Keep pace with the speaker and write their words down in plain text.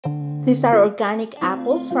These are organic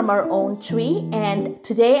apples from our own tree, and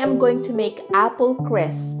today I'm going to make apple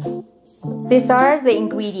crisp. These are the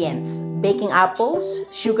ingredients: baking apples,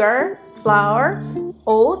 sugar, flour,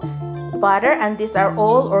 oats, butter, and these are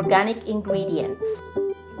all organic ingredients.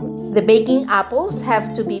 The baking apples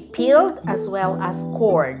have to be peeled as well as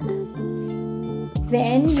cored.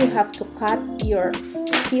 Then you have to cut your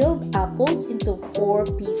peeled apples into 4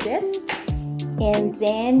 pieces, and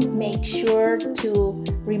then make sure to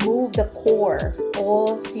remove the core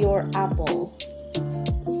of your apple.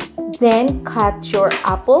 Then cut your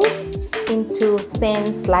apples into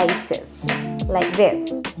thin slices like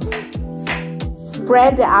this.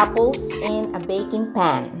 Spread the apples in a baking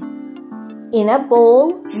pan. In a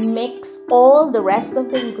bowl, mix all the rest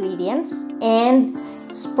of the ingredients and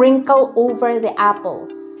sprinkle over the apples.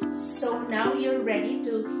 So now you're ready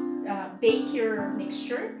to bake your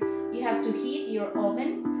mixture. You have to heat your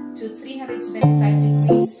oven to 375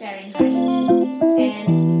 degrees Fahrenheit. And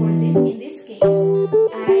in this case,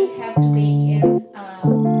 I have to bake it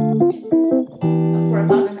for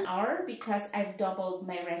about an hour because I've doubled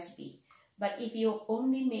my recipe. But if you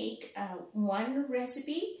only make one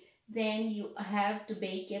recipe, then you have to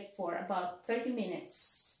bake it for about 30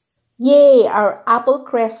 minutes. Yay! Our apple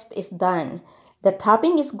crisp is done. The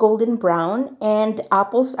topping is golden brown and the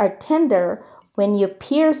apples are tender when you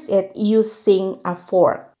pierce it using a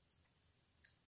fork.